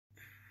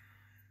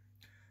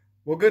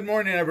Well, good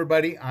morning,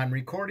 everybody. I'm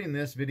recording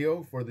this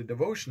video for the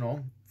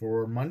devotional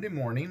for Monday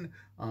morning,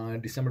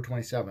 December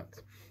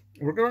 27th.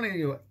 We're going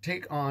to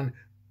take on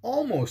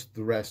almost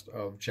the rest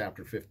of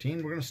chapter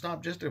 15. We're going to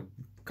stop just a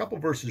couple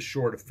verses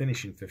short of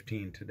finishing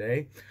 15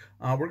 today.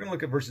 We're going to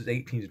look at verses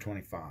 18 to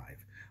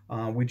 25.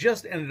 We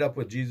just ended up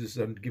with Jesus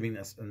giving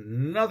us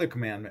another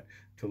commandment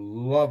to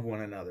love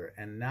one another.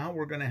 And now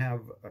we're going to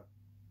have a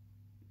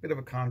bit of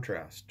a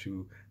contrast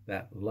to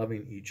that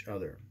loving each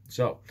other.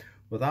 So,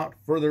 without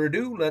further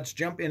ado, let's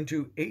jump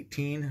into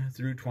 18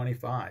 through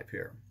 25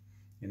 here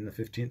in the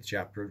 15th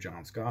chapter of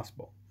John's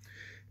Gospel.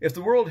 If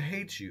the world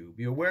hates you,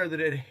 be aware that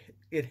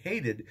it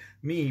hated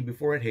me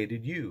before it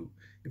hated you.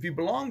 If you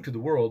belong to the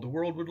world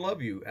would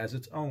love you as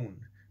its own.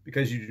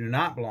 Because you do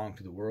not belong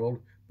to the world,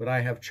 but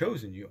I have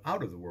chosen you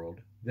out of the world,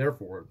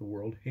 therefore the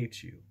world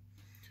hates you.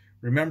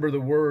 Remember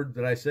the word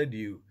that I said to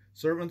you,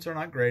 servants are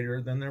not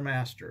greater than their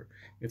master.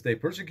 If they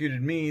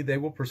persecuted me, they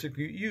will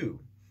persecute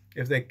you.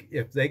 If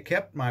they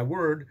kept my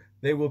word,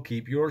 they will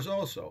keep yours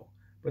also.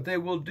 But they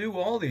will do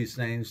all these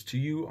things to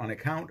you on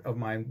account of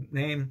my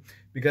name,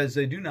 because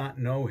they do not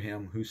know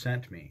him who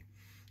sent me.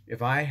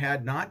 If I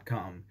had not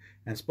come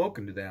and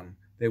spoken to them,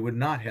 they would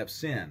not have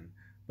sinned.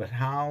 But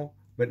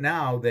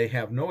now they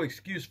have no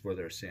excuse for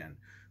their sin.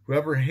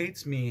 Whoever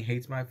hates me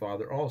hates my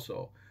Father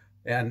also.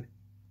 And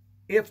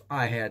if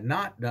I had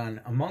not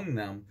done among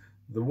them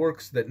the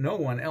works that no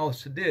one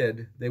else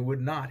did, they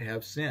would not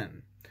have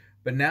sinned.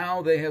 But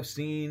now they have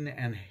seen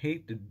and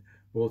hated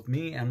both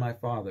me and my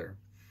Father.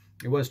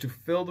 It was to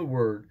fulfill the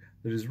word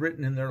that is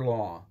written in their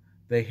law.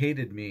 They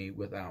hated me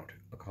without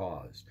a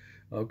cause.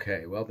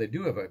 Okay, well, they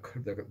do have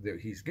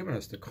he's given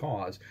us the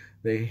cause.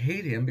 They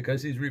hate him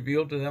because he's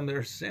revealed to them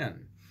their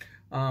sin.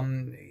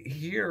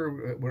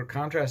 Here, we're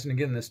contrasting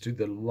again this to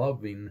the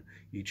loving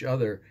each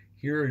other.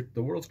 Here,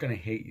 the world's going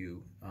to hate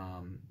you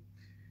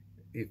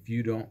if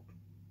you don't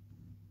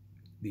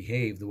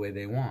behave the way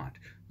they want.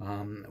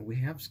 We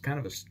have kind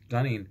of a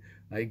stunning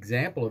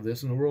example of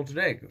this in the world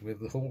today with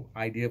the whole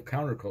idea of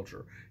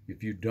counterculture.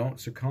 If you don't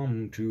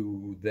succumb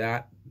to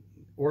that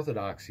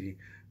orthodoxy,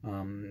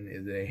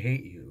 they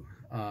hate you.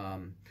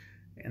 And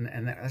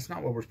that's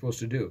not what we're supposed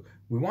to do.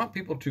 We want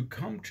people to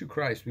come to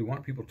Christ. We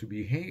want people to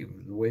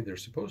behave the way they're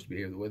supposed to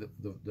behave, the way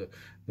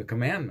the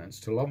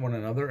commandments, to love one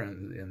another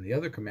and the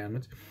other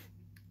commandments.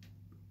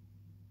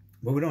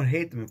 But we don't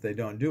hate them if they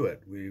don't do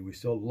it. We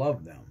still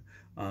love them.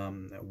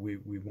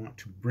 We want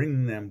to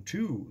bring them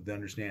to the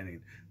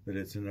understanding that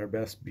it's in their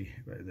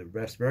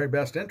very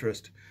best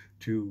interest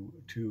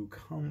to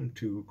come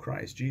to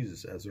Christ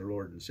Jesus as their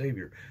Lord and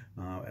Savior,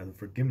 and the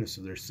forgiveness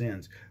of their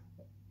sins.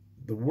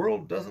 The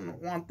world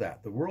doesn't want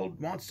that. The world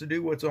wants to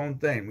do its own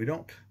thing. We're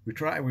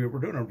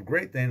doing a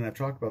great thing, and I've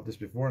talked about this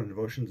before in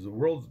devotions.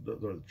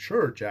 The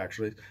church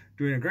actually is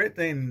doing a great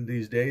thing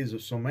these days,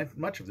 so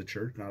much of the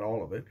church, not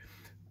all of it,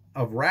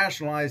 of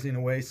rationalizing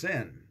away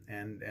sin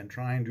and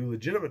trying to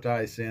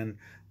legitimize sin,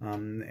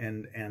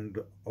 and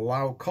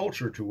allow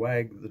culture to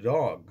wag the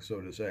dog, so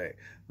to say.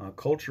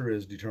 Culture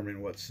is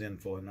determining what's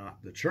sinful, and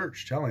not the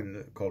church telling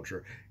the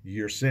culture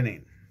you're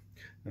sinning.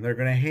 And they're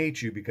going to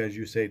hate you because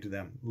you say to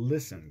them,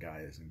 listen,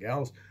 guys and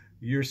gals,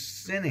 you're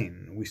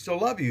sinning. We still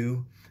love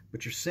you,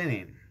 but you're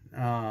sinning.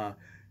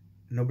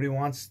 Nobody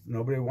wants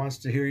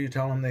to hear you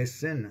tell them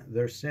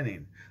they're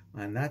sinning.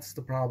 And that's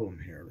the problem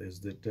here, is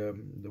that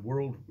the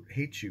world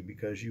hates you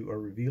because you are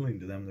revealing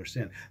to them their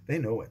sin. They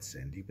know it's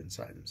sin deep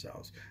inside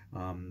themselves.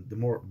 The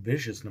more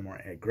vicious and the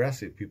more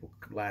aggressive people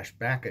lash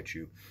back at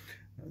you,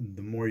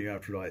 the more you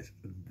have to realize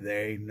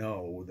they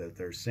know that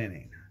they're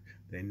sinning.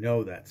 They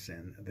know that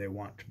sin. They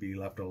want to be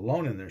left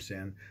alone in their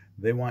sin.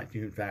 They want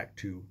you, in fact,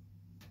 to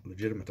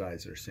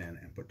legitimize their sin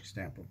and put the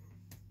stamp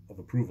of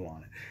approval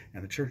on it.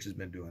 And the church has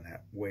been doing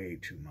that way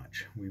too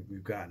much.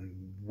 We've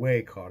gotten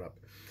way caught up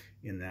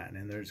in that,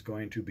 and there's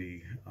going to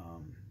be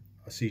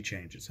a sea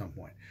change at some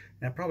point.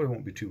 And it probably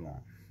won't be too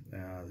long.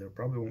 There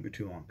probably won't be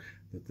too long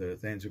that the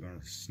things are going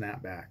to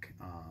snap back.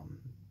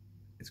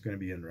 It's going to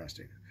be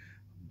interesting.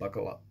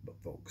 Buckle up,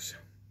 folks.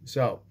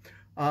 So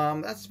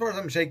that's as far as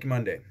I'm going to take you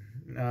Monday.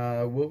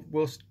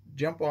 We'll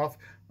jump off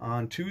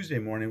on Tuesday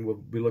morning. We'll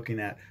be looking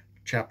at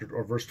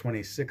verse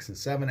 26 and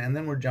 7, and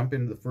then we'll jump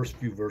into the first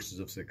few verses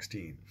of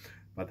 16.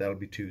 But that'll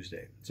be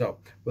Tuesday. So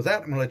with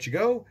that, I'm going to let you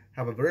go.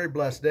 Have a very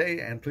blessed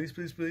day, and please,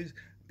 please, please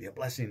be a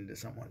blessing to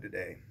someone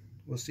today.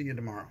 We'll see you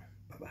tomorrow.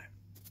 Bye-bye.